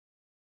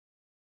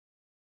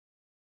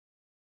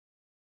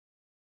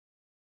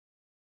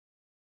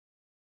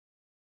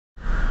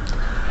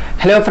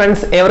Hello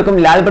friends, everyone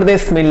Lal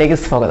Pradesh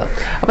Millage Fogada.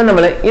 Upon the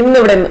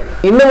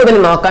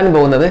Nokan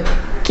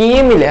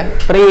KEAM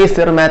previous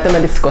year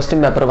mathematics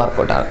question paper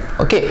workout.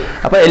 Okay,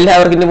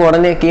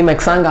 KEAM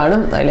exam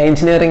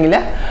engineering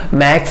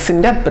maths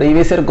in the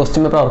previous year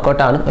question paper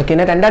workout. Okay,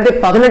 and the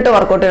 18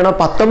 workout and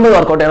 19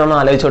 workout and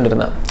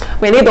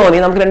many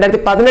Tony,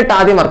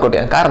 workout.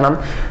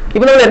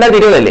 Even though we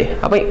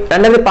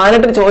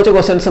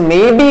questions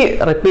maybe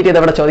repeated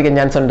the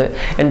chance and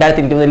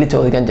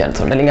chance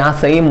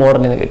same more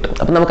than it.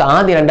 Question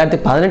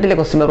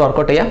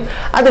workout.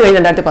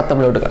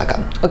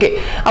 Okay,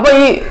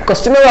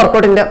 question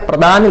workout in the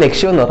Pradhan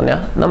election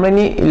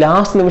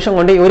last nimission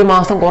one day or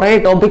master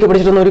correct topic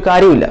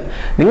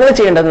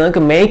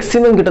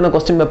maximum get on the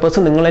question papers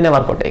in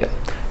workout.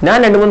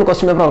 Nan and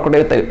question paper workout.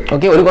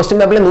 Okay, or question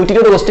paper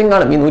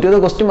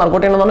question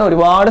workout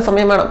reward some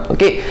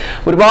okay.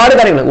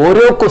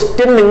 Orio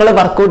question ningle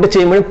workout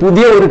chamber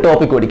pudia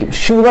topic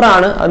sugar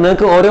ana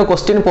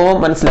question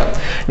poem mansla.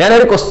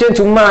 Nana question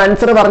chuma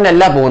answer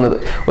varnella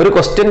bonus. Or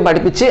question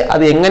patipichi at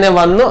the engane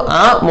vano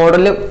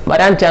model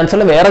varan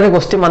chancellor where the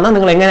question mana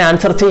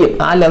answer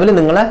level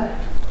ningala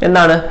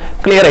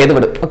clear.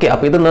 Okay,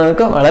 up with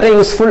the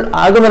useful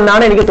argument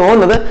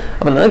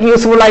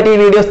useful IT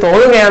videos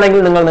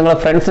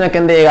friends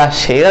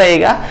share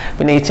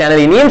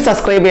channel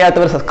subscribe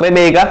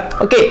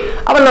okay.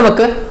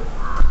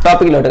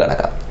 Topic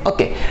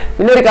okay.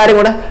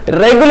 Regular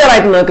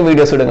videos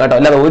video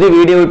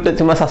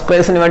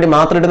subscribers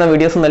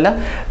videos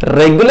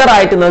regular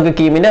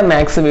KEAM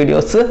max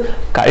videos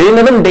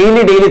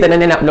daily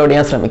upload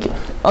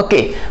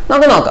okay. Now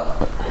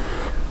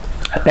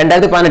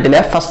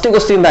first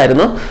question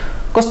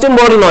question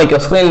board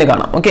screen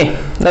okay.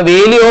 The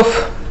value of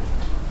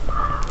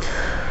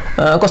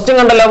question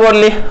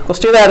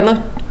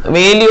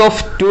value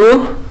of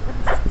 2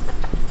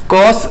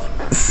 cos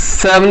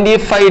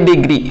 75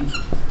 degree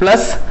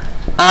plus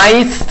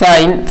I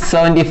sin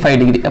 75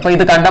 degree. Now,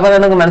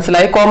 this is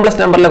complex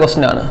number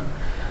question.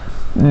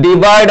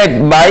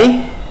 Divided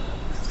by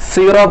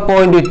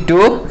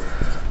 0.2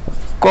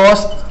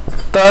 cos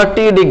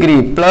 30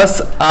 degree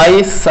plus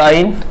I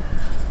sin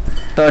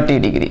 30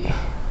 degree.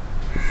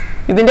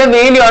 This is the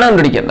value.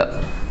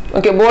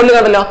 Okay, board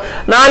now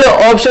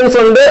options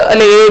on the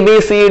A,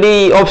 B, C,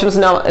 D options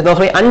now. 5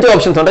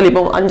 options on the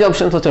 5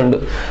 options.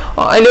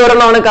 I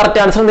learn correct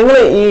answer.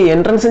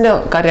 Entrance in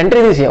the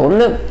entry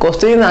one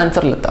question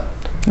answer.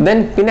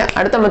 Then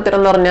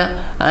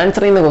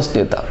answering the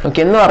question.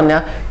 Okay,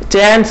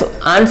 chance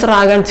answer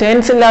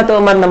chance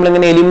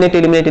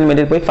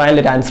eliminate find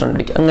the answer.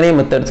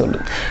 Methods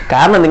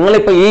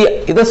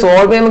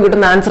solve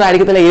answer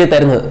answer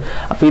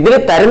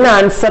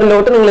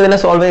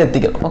solve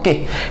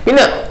okay.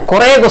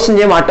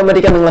 Question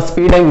automatically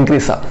speed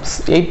increase.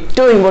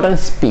 Important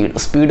speed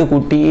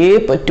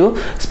complete step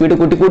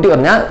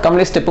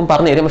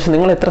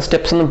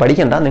steps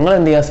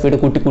speed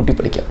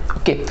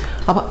okay.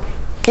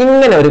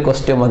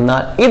 Question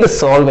this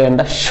solve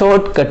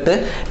shortcut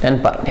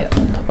and partner.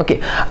 Okay.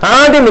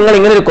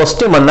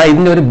 Question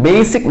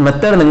basic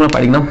method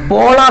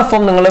polar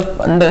form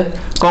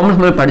common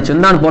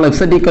polar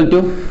x equal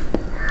to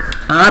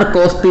r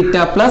cos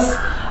theta plus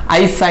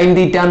I sin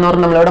theta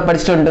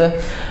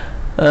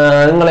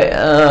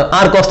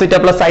r cos theta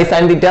plus I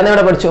sin theta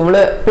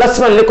plus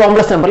 1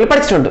 complex number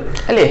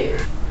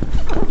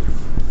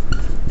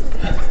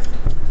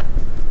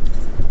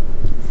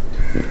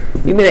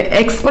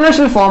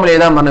exponential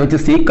formula which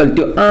is equal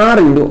to r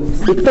into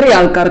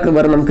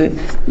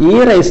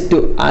e raised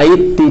to I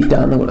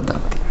theta.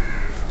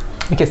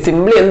 Okay,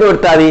 simply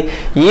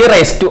e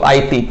raised to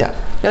I theta.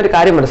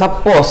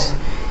 Suppose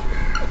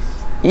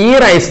e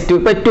raised to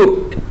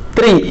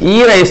 3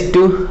 e raised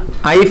to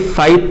I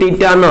 5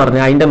 theta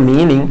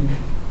meaning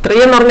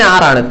 3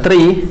 r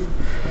 3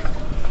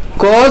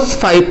 cos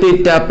 5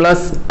 theta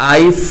plus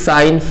I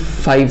sin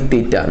 5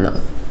 theta.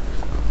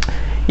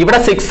 Here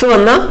 6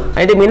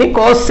 and meaning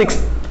cos 6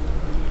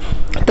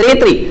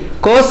 3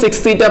 cos 6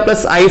 theta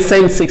plus I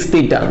sin 6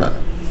 theta.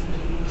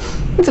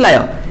 Here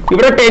 10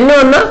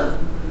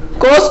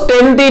 cos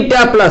 10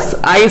 theta plus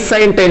I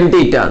sin 10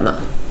 theta.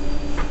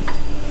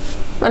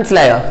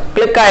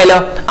 Click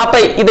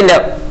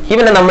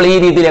even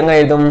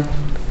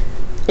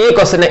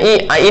question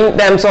in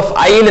terms of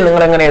I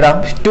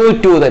 2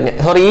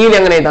 sorry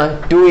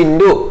 2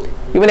 into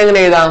even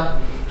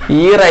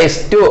e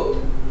raised to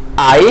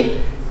I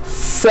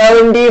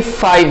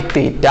 75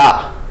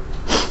 theta.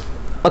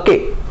 Okay.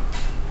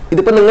 This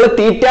is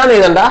theta.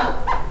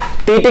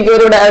 Theta is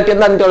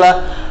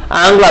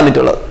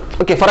angle.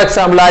 Okay, for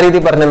example,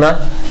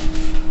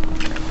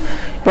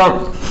 from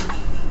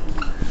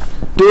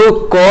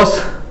 2 cos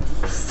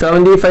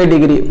 75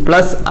 degree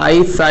plus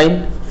I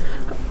sin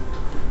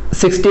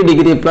 60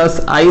 degree plus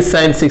I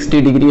sin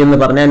 60 degree and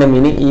the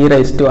meaning e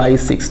raised to I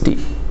 60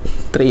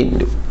 3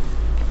 into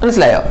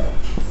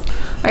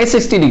I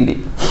 60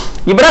 degree.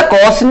 Here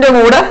cos in the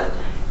term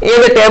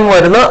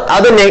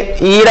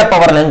e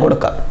power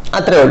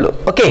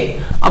okay.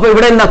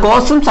 Now,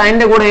 cos and sin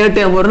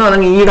term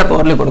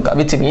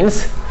which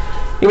means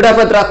ഇവിടെ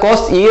അപ്പോൾ എത്ര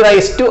cos e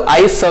raised to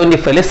I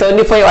 75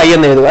 75 I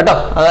എന്ന് എഴുതുക കേട്ടോ.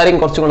 അതായിരിക്കും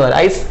കുറച്ചും കൂടെ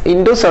I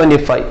into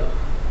 75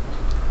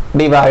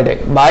 divided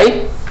by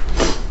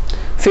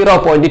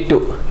 0.2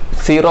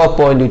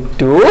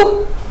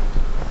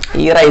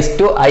 e raised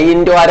to I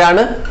into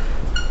ആരാണ്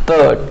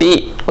 30.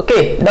 ഓക്കെ,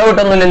 ഡൗട്ട്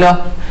ഒന്നുമില്ലല്ലോ.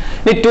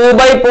 ഇനി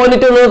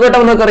 2/0.2 നോക്കട്ടെ,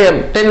 നമുക്കറിയാം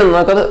 10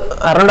 നമുക്കത്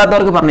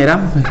അറിയാത്തവർക്ക് പറഞ്ഞുതരാം.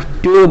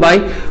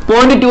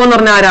 2/0.2 എന്ന്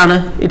പറഞ്ഞാൽ ആരാണ്?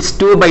 ഇറ്റ്സ്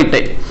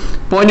 2/10.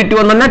 0.2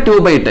 എന്ന് പറഞ്ഞാൽ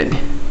 2/10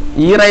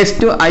 e raised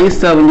to I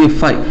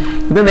 75.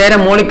 ഇത് നേരെ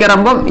മുകളിൽ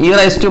കയറുമ്പോൾ e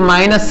raised to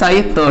minus I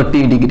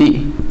 30 degree.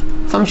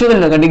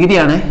 സംശയമൊന്നുമില്ല, ഡിഗ്രി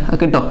ആണ്. അത്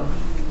കിട്ടോ?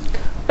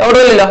 ഡൗട്ട്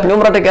ഇല്ലല്ലോ.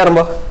 ന്യൂമറേറ്റർ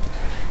കയറുമ്പോൾ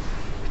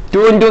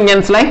 2 into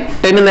ക്യാൻസലായി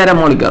 10 നേരെ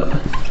മുകളിൽ കയറും.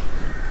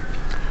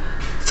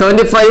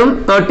 75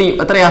 30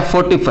 എത്രയാ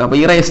 45. അപ്പോൾ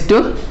e raised to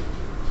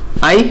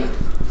I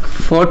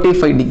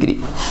 45 degree.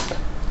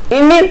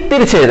 ഇനി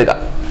തിരിച്ചെഴുതുക.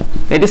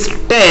 It is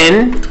 10.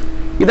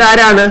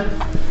 ഇതാരാണ്?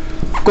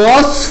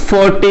 cos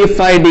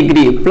 45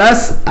 degree plus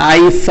I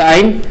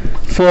sin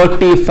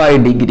 45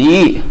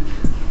 degree.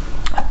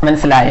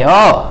 മനസ്സിലായോ?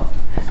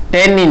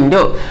 10 into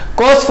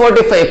cos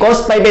 45 cos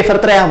pi by 4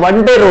 എത്രയാ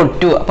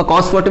 1/√2. അപ്പോൾ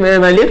cos 45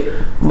 വാല്യൂ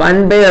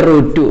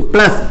 1/√2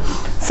 plus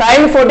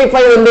sin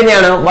 45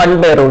 എന്തിനാണ്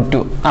 1/√2.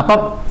 അപ്പം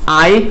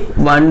I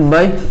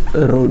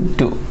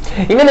 1/√2.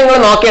 ഇനി നിങ്ങൾ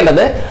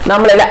നോക്കേണ്ടത്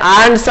നമ്മളിത്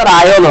ആൻസർ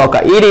ആയോ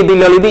നോക്കാം. ഈ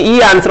രീതിയിലുള്ള ഇത് ഈ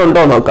ആൻസർ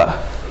ഉണ്ടോ നോക്കാം.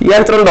 ഈ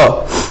ആൻസർ ഉണ്ടോ?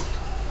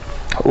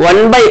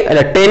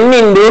 10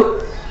 into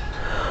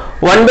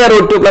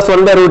 1/√2 plus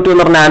 1/√2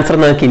 എന്ന് പറഞ്ഞ ആൻസർ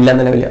നിങ്ങൾക്ക് ഇല്ല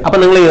നിലവിൽ. അപ്പൊ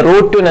നിങ്ങൾ ഈ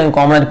 √2 ഞാൻ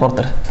കോമൺ ആയിട്ട്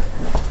പുറത്തെടുക്കും.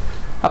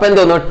 അപ്പൊ എന്ത്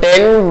തോന്നുന്നു?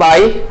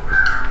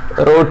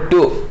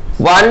 10/√2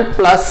 1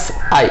 plus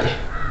I.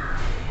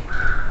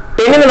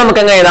 10 നമുക്ക്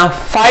എങ്ങനെ എഴുതാം?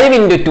 5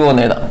 into 2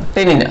 എന്ന് എഴുതാം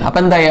 10. അപ്പൊ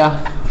എന്താ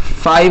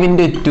 5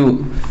 into 2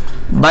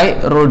 by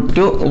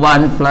 √2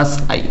 1 plus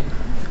I.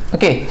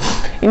 Okay,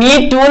 ഇനി ഈ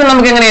 2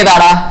 നമുക്ക് എങ്ങനെ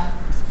എഴുതാടാ?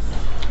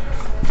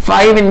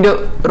 5 into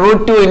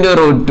 √2 into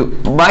 √2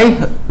 by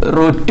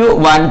 √2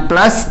 1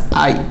 plus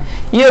I.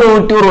 ഈ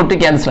 √2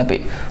 ക്യാൻസൽ ആയി.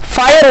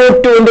 5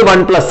 √2 into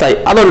 1 plus I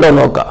അതുണ്ടോ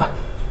നോക്കാം.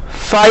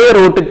 5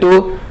 √2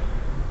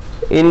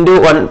 into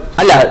 1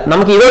 അല്ല,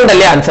 നമുക്ക്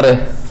ഇതുണ്ടല്ലേ ആൻസർ.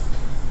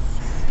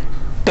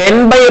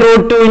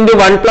 10/√2 into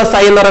 1 plus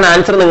I എന്ന് പറയുന്ന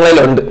ആൻസർ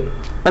നിങ്ങളിലുണ്ട്.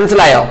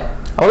 മനസ്സിലായോ?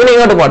 അപ്പോൾ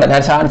ഇങ്ങോട്ട് പോട്ടെ, ഞാൻ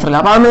ആൻസർ ഇല്ല.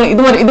 അപ്പൊ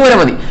ഇതുവരെ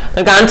മതി.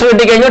 നിങ്ങൾക്ക് ആൻസർ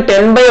കിട്ടി കഴിഞ്ഞാൽ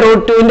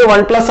 10/√2 into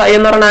 1 plus I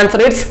എന്ന് പറയുന്ന ആൻസർ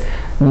ഇറ്റ്സ്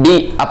ഡി.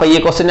 അപ്പൊ ഈ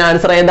ക്വസ്റ്റിന്റെ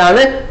ആൻസർ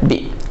ഏതാണ്? ഡി.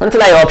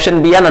 മനസ്സിലായോ? ഓപ്ഷൻ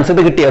ബി ആണ് ആൻസർ.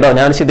 ഇത് കിട്ടിയോ?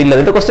 ഞാൻ ചെയ്തില്ല.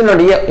 ഇതിന്റെ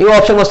ക്വസ്റ്റിനുണ്ട്, ഈ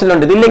ഓപ്ഷൻ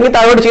ക്വസ്റ്റിനുണ്ട്. ഇതില്ലെങ്കിൽ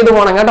താഴോട്ട് ചെയ്ത്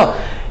പോകണം കേട്ടോ.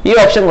 ഈ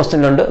ഓപ്ഷൻ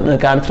ക്വസ്റ്റിനുണ്ട്,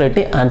 നിങ്ങൾക്ക് ആൻസർ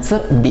കിട്ടി. Answer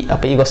D.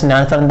 അപ്പൊ ഈ ക്വസ്റ്റിന്റെ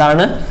ആൻസർ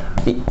എന്താണ്?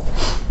 ഡി.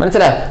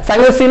 മനസ്സിലായോ?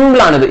 സംഗതി സിമ്പിൾ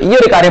ആണിത്. ഈ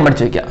ഒരു കാര്യം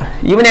പഠിച്ചു വെക്കുക.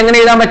 ഇവൻ എങ്ങനെ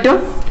എഴുതാൻ പറ്റും?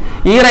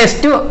 e raised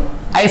to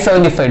I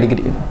 75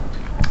 degree.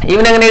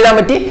 ഇവൻ എങ്ങനെ എഴുതാൻ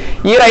പറ്റി?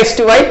 e raised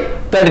to I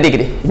 30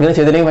 degree. ഇങ്ങനെ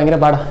ചെയ്തില്ലെങ്കിൽ ഭയങ്കര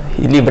പാടാ.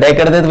 ഇല്ല, ഇവിടേക്ക്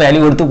എടുത്ത്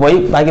വാല്യൂ കൊടുത്ത് പോയി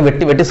ബാക്കി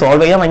വെട്ടി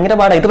സോൾവ് ചെയ്യാൻ ഭയങ്കര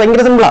പാടാ. ഇത്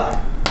ഭയങ്കര സിമ്പിളാ.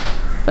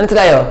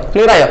 മനസ്സിലായോ?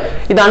 ക്ലിയർ ആയോ?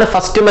 ഇതാണ്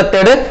ഫസ്റ്റ്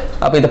മെത്തേഡ്.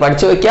 അപ്പൊ ഇത്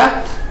പഠിച്ചു വെക്ക.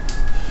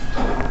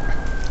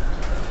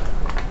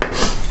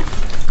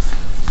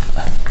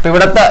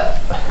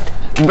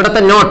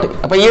 ഇവിടത്തെ നോട്ട്.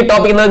 അപ്പൊ ഈ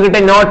ടോപ്പിക് നിങ്ങൾക്ക്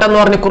കിട്ടിയ നോട്ട് എന്ന്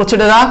പറഞ്ഞ്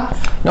കുറിച്ചിടുക.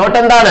 നോട്ട്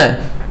എന്താണ്?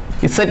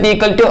 Z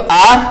equal to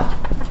R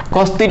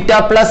cos theta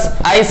plus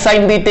I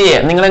sin theta.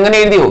 നിങ്ങൾ എങ്ങനെ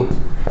എഴുതിയോ?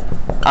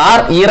 R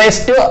e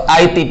raised to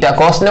I theta.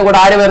 കോസിന്റെ കൂടെ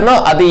ആര് വരുന്നോ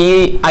അത് ഈ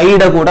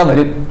ഐയുടെ കൂടെ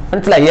വരും.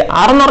 മനസ്സിലായി?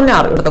 R എന്ന് പറഞ്ഞാൽ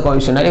R. ഇവിടുത്തെ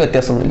കോയിഷൻ അതിന്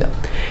വ്യത്യാസമൊന്നുമില്ല.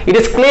 It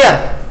is clear.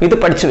 ഇത്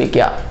പഠിച്ചു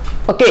വെക്കുക.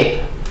 Okay,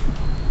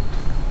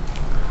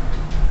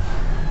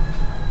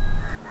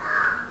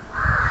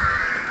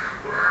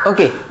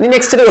 okay. ഇനി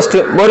നെക്സ്റ്റ്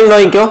ക്വസ്റ്റ്യൻ ബോർഡിൽ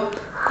നോക്കിക്കോ.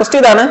 ക്വസ്റ്റ്യൻ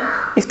ഇതാണ്.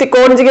 If the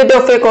conjugate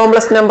of A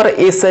complex number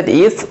Z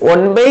is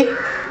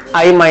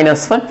 1/I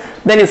minus 1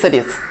 then Z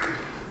is.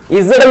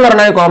 Z എന്ന്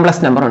പറഞ്ഞ ഒരു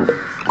കോംപ്ലക്സ് നമ്പർ ഉണ്ട്.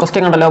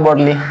 ക്വസ്റ്റ്യൻ കണ്ടല്ലോ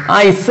ബോർഡിൽ. ആ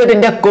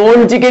ഇസഡിന്റെ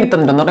കോൺജുഗേറ്റ്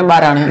തന്നിട്ടുണ്ട് എന്ന് പറയുമ്പോൾ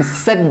ആരാണ്?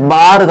 Z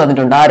ബാർ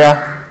തന്നിട്ടുണ്ട്. ആരാ?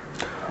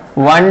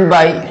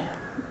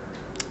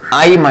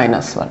 1/I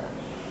minus 1.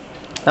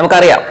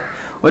 നമുക്കറിയാം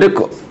ഒരു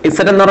Z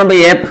എന്ന് പറയുമ്പോൾ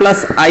A plus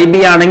IB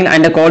ആണെങ്കിൽ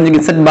അതിന്റെ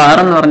കോൺജുഗേറ്റ് Z ബാർ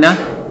എന്ന് പറഞ്ഞാൽ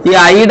ഈ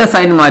ഐയുടെ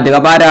സൈൻ മാറ്റുക.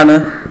 അപ്പൊ ആരാണ്?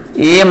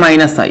 A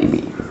minus IB.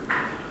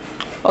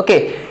 Okay,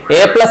 A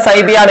plus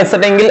IB ആണ് Z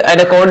എങ്കിൽ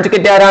അതിന്റെ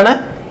കോൺജുഗേറ്റ് ആരാണ്?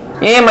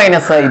 A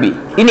minus IB.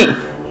 ഇനി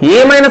A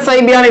minus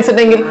IB ആണ് Z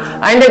എങ്കിൽ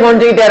അതിന്റെ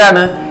കോൺജുഗേറ്റ്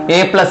ആരാണ്? A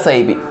plus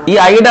IB. ഈ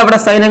ഐയുടെ അവിടെ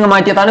സൈൻ അങ്ങ്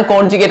മാറ്റിയതാണ്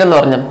കോൺജുഗേറ്റ് എന്ന്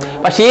പറഞ്ഞത്.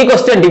 പക്ഷേ ഈ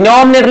ക്വസ്റ്റ്യൻ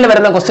ഡിനോമിനേറ്ററിൽ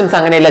വരുന്ന ക്വസ്റ്റ്യൻസ്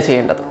അങ്ങനെയല്ല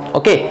ചെയ്യേണ്ടത്.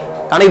 ഓക്കെ,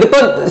 കാരണം ഇതിപ്പോ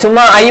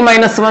ചുമ്മാ I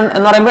minus 1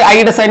 എന്ന് പറയുമ്പോൾ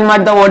ഐയുടെ സൈൻ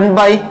മാറ്റുക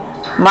 1/I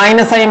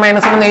minus I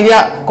minus 1 എന്ന്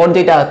എഴുതിയാൽ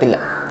കോൺജുഗേറ്റ് ആകത്തില്ല.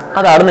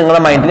 അതാണ്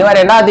നിങ്ങളുടെ മൈൻഡിൽ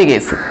വരേണ്ട ആദ്യ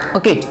കേസ്.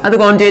 ഓക്കെ, അത്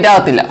കോൺജുഗേറ്റ്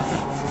ആകത്തില്ല.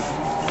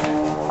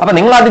 അപ്പൊ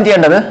നിങ്ങൾ ആദ്യം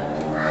ചെയ്യേണ്ടത്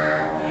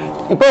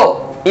ഇപ്പോ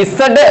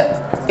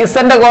Z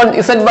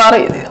ബാർ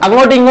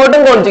അങ്ങോട്ടും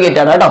ഇങ്ങോട്ടും കോൺജുഗേറ്റ്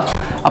ആണ് കേട്ടോ.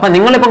 അപ്പൊ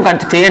നിങ്ങളിപ്പം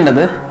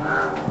ചെയ്യേണ്ടത്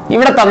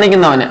ഇവിടെ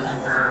തന്നിരിക്കുന്നവന്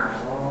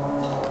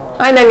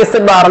അതിനെ Z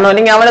ബാർ എന്നോ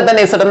അല്ലെങ്കിൽ അവനെ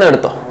തന്നെ Z എന്ന്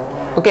എടുത്തോ.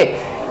 ഓക്കെ,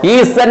 ഈ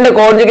Z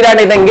കോൺജുഗേറ്റ്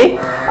ആണ് ഇതെങ്കിൽ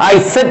ആ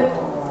Z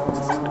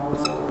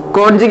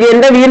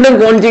കോൺജുഗേറ്റിന്റെ വീണ്ടും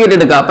കോൺജുഗേറ്റ്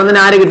എടുക്കുക. അപ്പൊ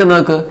തന്നെ ആര് കിട്ടും?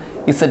 നോക്ക്,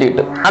 Z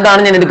കിട്ടും. അതാണ്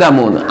ഞാൻ എടുക്കാൻ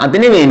പോകുന്നത്.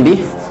 അതിനു വേണ്ടി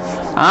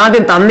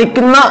ആദ്യം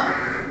തന്നിക്കുന്ന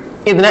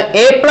ഇതിനെ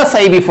A plus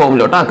IB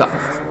ഫോമിലോട്ട് ആക്കാം.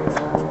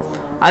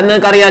 അത്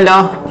നിങ്ങൾക്ക് അറിയാലോ.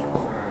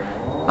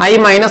 I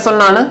minus 1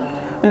 ആണ്,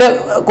 ഇതിന്റെ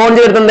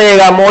കോൺജുഗേറ്റ് എന്ത്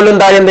ചെയ്യുക, മുകളിലും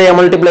താഴെ എന്ത് ചെയ്യുക,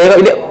 മൾട്ടിപ്ലൈ ചെയ്യുക.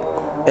 ഇത്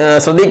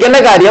ശ്രദ്ധിക്കേണ്ട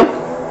കാര്യം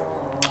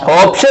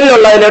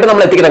ഓപ്ഷനിലുള്ളതിലോട്ട്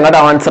നമ്മൾ എത്തിക്കണം കേട്ടോ,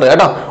 ആൻസർ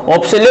കേട്ടോ.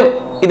 ഓപ്ഷനിലും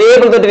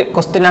ഇതേപോലത്തെ ഒരു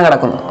ക്വസ്റ്റ്യനാണ്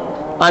കിടക്കുന്നത്,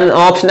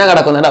 ഓപ്ഷനാണ്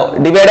കിടക്കുന്നത് കേട്ടോ.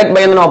 ഡിവൈഡഡ്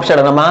ബൈ എന്ന ഓപ്ഷൻ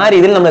കിടക്കണം. ആ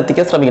രീതിയിൽ നമ്മൾ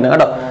എത്തിക്കാൻ ശ്രമിക്കണം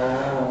കേട്ടോ.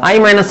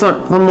 i-1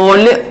 അപ്പൊ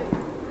മുകളിൽ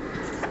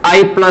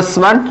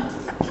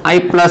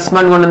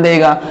i+1 കൊണ്ട് എന്ത്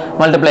ചെയ്യുക,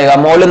 മൾട്ടിപ്ലൈ ചെയ്യുക.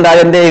 മുകളിലും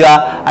താഴെ എന്ത് ചെയ്യുക,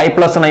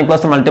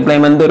 i+1 മൾട്ടിപ്ലൈ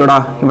ചെയ്യുമ്പോൾ എന്ത് വരും,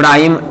 ഇവിടെ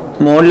i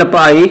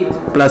മുകളിലപ്പോൾ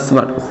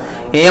i+1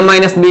 a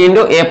minus b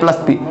into a plus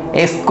b,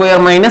 a square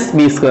minus b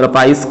square,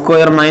 അപ്പോൾ i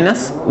square minus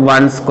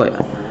 1 square,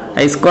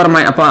 i square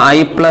അപ്പോൾ i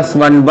plus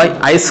 1 by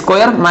i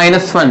square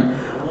minus 1,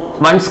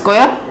 1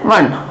 square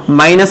 1,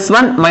 minus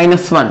 1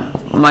 minus 1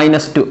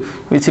 minus 2,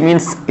 which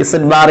means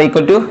z bar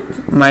equal to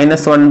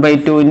minus 1 by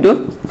 2 into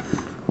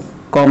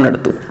common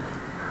എടുത്തു.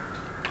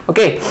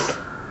 Okay,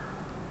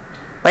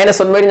 minus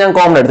 1 by ഞാൻ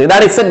common എടുത്തു.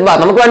 ഇതാണ് z bar.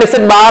 നമുക്ക് വേണ്ട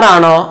z bar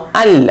ആണോ?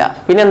 അല്ല,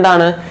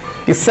 പിന്നെന്താണ്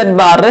z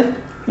bar?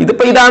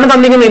 ഇതിപ്പോ ഇതാണ്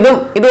തന്നിരിക്കുന്നത്,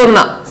 ഇത്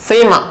ഒന്നാ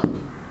സെയിം ആ.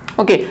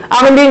 ഓക്കെ,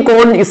 അവന്റെയും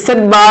z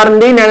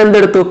ബാറിന്റെയും ഞാൻ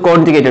എന്തെടുത്തു,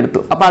 കോൺജുഗേറ്റ് എടുത്തു.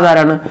 അപ്പൊ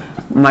അതാരാണ്,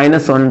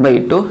 -1 by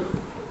 2.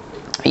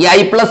 ഈ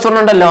i+1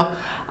 ഉണ്ടല്ലോ,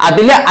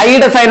 അതില്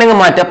ഐയുടെ സൈൻ അങ്ങ്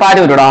മാറ്റാം. അപ്പൊ ആര്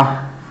വരൂടാ,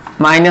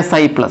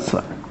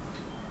 -i+1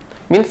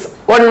 means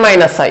 1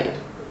 minus i.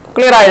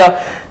 Clear ആയോ?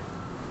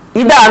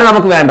 ഇതാണ്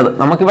നമുക്ക് വേണ്ടത്.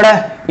 നമുക്കിവിടെ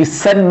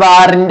z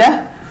ബാറിന്റെ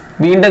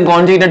വീണ്ടും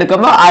കോൺജുഗേറ്റ്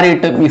എടുക്കുമ്പോൾ ആരെ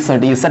കിട്ടും,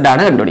 z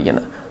ആണ്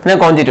കണ്ടുപിടിക്കുന്നത്. ഞാൻ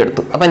കോൺജുഗേറ്റ്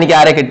എടുത്തു. അപ്പൊ എനിക്ക്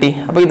ആരെ കിട്ടി?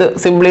 അപ്പൊ ഇത്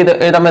സിംപിൾ ഇത്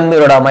എഴുതാൻ എന്ത്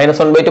വരൂടാ,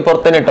 -1 by 2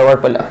 പുറത്ത് തന്നെ ഇട്ടോ,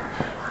 കുഴപ്പമില്ല.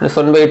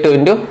 -1 by 2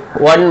 into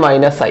 1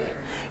 minus i.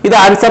 ഇത്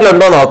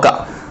ആൻസറിലുണ്ടോ നോക്കാം.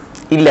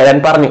 ഇല്ല, ഞാൻ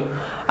പറഞ്ഞു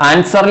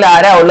ആൻസറിൽ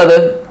ആരാ ഉള്ളത്,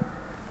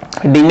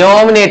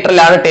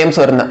 ഡിനോമിനേറ്ററിലാണ് ടേംസ്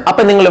വരുന്നത്.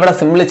 അപ്പൊ നിങ്ങൾ ഇവിടെ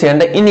സിംപിൾ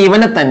ചെയ്യേണ്ട, ഇനി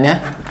ഇവനെ തന്നെ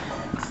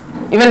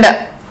ഇവന്റെ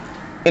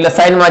ഇല്ല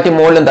സൈൻ മാറ്റി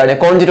മുകളിലും താഴെ,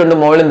 കോൺജുഗേറ്റ് ഉണ്ട്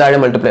മുകളിലും താഴെ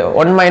മൾട്ടിപ്ലൈ ആവും.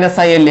 1 minus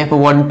i അല്ലേ, അപ്പൊ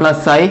 1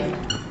 plus i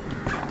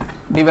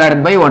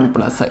divided by 1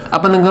 plus i.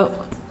 അപ്പൊ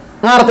നിങ്ങൾക്ക്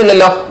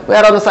മാറത്തില്ലല്ലോ,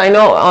 വേറെ ഒന്ന്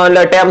സൈനോ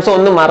ടേംസോ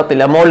ഒന്നും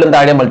മാറത്തില്ല. മുകളിലും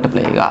താഴെ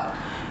മൾട്ടിപ്ലൈ ചെയ്യുക.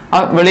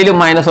 വെളിയിലും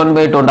 -1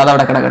 by 2 ഉണ്ട്, അത്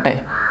അവിടെ കിടക്കട്ടെ.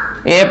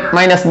 a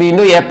minus b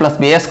into a plus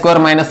b, a square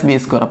minus b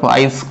square, അപ്പോൾ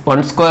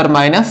 1 square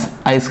minus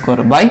i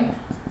square by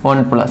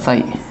 1 plus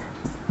i.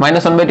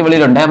 -1 by 2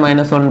 വെളിയിലുണ്ട്,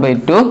 -1 by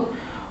 2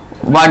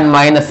 1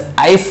 minus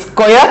i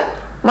square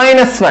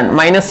minus 1,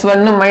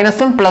 -1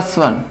 -1 plus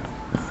 1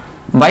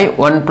 by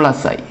 1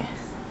 plus i.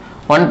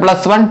 1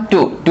 plus 1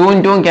 2, 2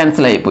 2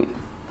 cancel ആയി പോയി.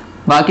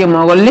 ബാക്കി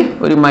മുകളിൽ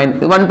ഒരു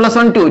 1 plus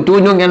 1 2, 2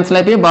 2 cancel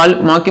ആയി പോയി.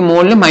 ബാക്കി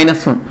മുകളിൽ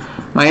 -1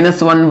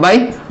 -1 by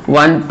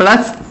 1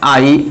 plus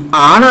i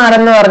ആണ്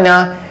ആരെന്ന്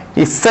പറഞ്ഞാൽ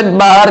z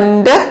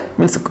ബാറിന്റെ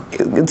മീൻസ്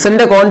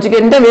z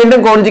കോൺജുഗേറ്റിന്റെ വീണ്ടും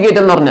കോൺജുഗേറ്റ്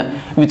എന്ന് പറഞ്ഞാൽ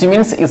വിച്ച്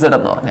മീൻസ് z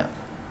എന്ന് പറഞ്ഞാൽ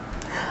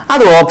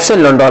അത്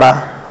ഓപ്ഷനിലുണ്ടോടാ?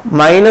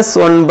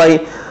 -1 by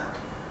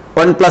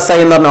 1 plus i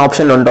എന്ന് പറഞ്ഞ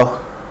ഓപ്ഷനിലുണ്ടോ?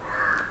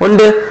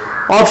 ഉണ്ട്.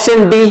 Option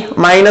D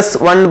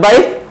 -1 by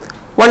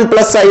 1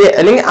 plus i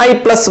അല്ലെങ്കിൽ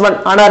i+1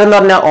 ആണ് ആരെന്ന്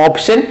പറഞ്ഞ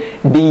ഓപ്ഷൻ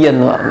ഡി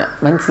എന്ന് പറഞ്ഞ.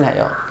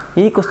 മനസ്സിലായോ?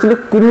 ഈ ക്വസ്റ്റ്യൻ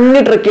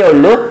കുഞ്ഞു ട്രിക്കേ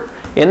ഉള്ളൂ.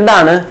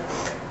 എന്താണ്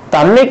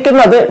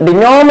തന്നിക്കുന്നത്,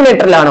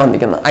 ഡിനോമിനേറ്ററിലാണ്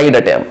വന്നിരിക്കുന്നത് ഐയുടെ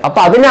ടേം. അപ്പൊ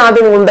അതിനെ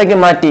ആദ്യം മുകളിലേക്ക്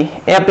മാറ്റി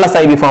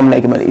a+ib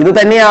ഫോമിലേക്ക് മാറ്റി. ഇത്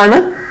തന്നെയാണ്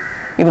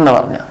ഇതെന്ന്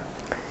പറഞ്ഞ.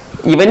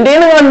 ഇവന്റെ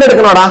നിങ്ങൾ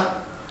എന്തെടുക്കണോടാ,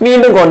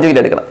 വീണ്ടും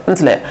കോൺജുഗേറ്റ് എടുക്കണം.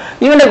 മനസ്സിലായോ?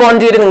 ഇവന്റെ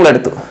കോൺജുഗേറ്റ് നിങ്ങൾ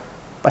എടുത്തു,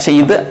 പക്ഷെ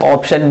ഇത്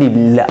ഓപ്ഷനിൽ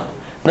ഇല്ല.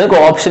 നിങ്ങൾക്ക്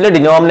ഓപ്ഷനിൽ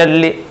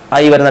ഡിനോമിനേറ്ററിൽ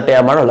i വരുന്ന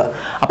ടേമാണ് ഉള്ളത്.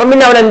 അപ്പം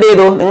പിന്നെ അവൻ എന്ത്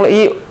ചെയ്തു, നിങ്ങൾ ഈ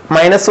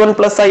 -1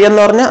 plus i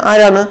എന്ന് പറഞ്ഞാൽ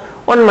ആരാണ്,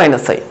 1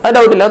 minus i. അത്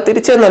ഡൗട്ടില്ല,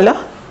 തിരിച്ചെന്നല്ല,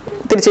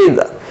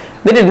 തിരിച്ചെഴുതുക.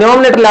 ഇതിന്റെ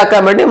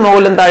ഡിനോമിനേറ്ററിലാക്കാൻ വേണ്ടി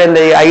മുകളിലും താഴെ എന്ത്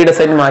ചെയ്യുക, ഐയുടെ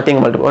സൈൻ മാറ്റി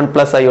മൾട്ടിപ്ലൈ 1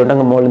 plus i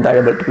ഉണ്ടെങ്കിൽ മുകളിലും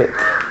താഴെ മൾട്ടിപ്ലൈ.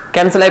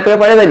 ക്യാൻസൽ ആയിപ്പോയ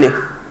പഴയതല്ലേ.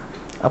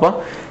 അപ്പം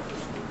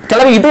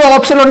ചിലപ്പോൾ ഇത്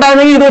ഓപ്ഷൻ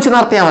ഉണ്ടായിരുന്നെങ്കിൽ ഇത് വെച്ച്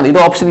നടത്തിയാൽ മതി. ഇത്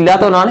ഓപ്ഷൻ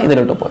ഇല്ലാത്തവനാണ്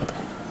ഇതിലോട്ട് പോയത്.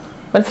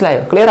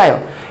 മനസ്സിലായോ? ക്ലിയർ ആയോ?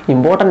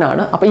 ഇമ്പോർട്ടൻ്റ്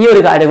ആണ്. അപ്പോൾ ഈ ഒരു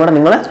കാര്യം കൂടെ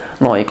നിങ്ങൾ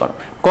നോക്കിക്കോണം.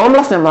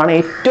 കോംപ്ലക്സ് നമ്പർ ആണ്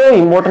ഏറ്റവും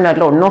ഇമ്പോർട്ടൻ്റ്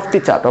ആയിട്ടുള്ള വൺ ഓഫ് ദി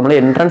ചാപ്റ്റർ. നമ്മൾ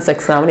എൻട്രൻസ്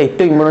എക്സാമിന്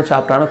ഏറ്റവും ഇമ്പോർട്ടൻറ്റ്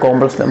ചാപ്റ്ററാണ്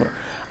കോംപ്ലക്സ് നമ്പർ.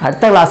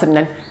 അടുത്ത ക്ലാസ്സിൽ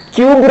ഞാൻ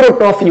ക്യൂബ്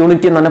റൂട്ട് ഓഫ്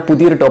യൂണിറ്റി എന്ന് പറഞ്ഞ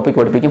പുതിയൊരു ടോപ്പിക്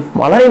പഠിപ്പിക്കും.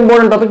 വളരെ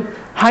ഇമ്പോർട്ടൻറ്റ് ടോപ്പിക്,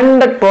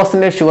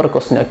 100% ഷുവർ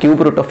ക്വസ്റ്റ്യൻ ആണ്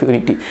ക്യൂബ് റൂട്ട് ഓഫ്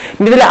യൂണിറ്റി.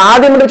 ഇതിൽ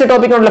ആദ്യം പഠിച്ച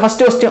ടോപ്പിക് ഉണ്ടല്ലോ,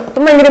 ഫസ്റ്റ് ക്വസ്റ്റ്യൻ, അത്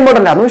ഭയങ്കര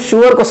ഇമ്പോർട്ടൻ്റ് ആണ്,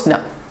 ഷുവർ ക്വസ്റ്റ്യൻ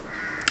ആണ്.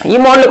 ഈ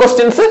മോഡൽ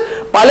ക്വസ്റ്റ്യൻസ്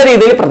പല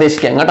രീതിയിൽ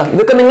പ്രതീക്ഷിക്കാം കേട്ടോ.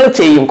 ഇതൊക്കെ നിങ്ങൾ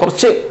ചെയ്യും,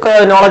 കുറച്ച്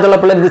നോളജ് ഉള്ള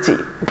പിള്ളേർ ഇത്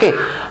ചെയ്യും. ഓക്കെ,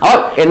 അപ്പോൾ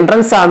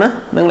എൻട്രൻസ് ആണ്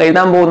നിങ്ങൾ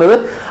എഴുതാൻ പോകുന്നത്.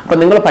 അപ്പൊ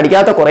നിങ്ങൾ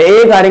പഠിക്കാത്ത കുറേ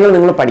കാര്യങ്ങൾ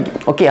നിങ്ങൾ പഠിക്കും.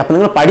 ഓക്കെ, അപ്പൊ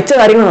നിങ്ങൾ പഠിച്ച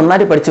കാര്യങ്ങൾ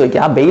നന്നായിട്ട് പഠിച്ചു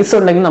വയ്ക്കുക. ആ ബേസ്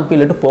ഉണ്ടെങ്കിൽ നമുക്ക്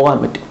ഇതിലോട്ട് പോകാൻ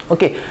പറ്റും.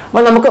 ഓക്കെ,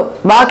 അപ്പൊ നമുക്ക്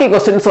ബാക്കി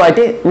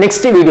ക്വസ്റ്റ്യൻസുമായിട്ട്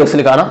നെക്സ്റ്റ്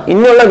വീഡിയോസിൽ കാണാം.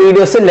 ഇനിയുള്ള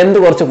വീഡിയോസ് ലെന്ത്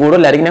കുറച്ച്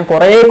കൂടുതലായിരിക്കും. ഞാൻ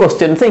കുറേ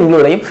ക്വസ്റ്റ്യൻസ്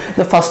ഇൻക്ലൂഡ് ചെയ്യും.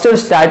 ഇത് ഫസ്റ്റ് ഒരു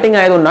സ്റ്റാർട്ടിംഗ്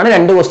ആയതുകൊണ്ടാണ്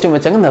 2 ക്വസ്റ്റ്യൻ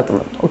വെച്ചങ്ങ്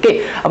നിർത്തുന്നത്. ഓക്കെ,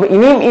 അപ്പൊ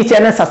ഇനിയും ഈ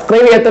ചാനൽ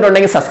സബ്സ്ക്രൈബ്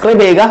ചെയ്യാത്തവരുണ്ടെങ്കിൽ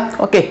സബ്സ്ക്രൈബ് ചെയ്യുക.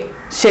 ഓക്കെ,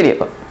 ശരി.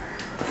 അപ്പം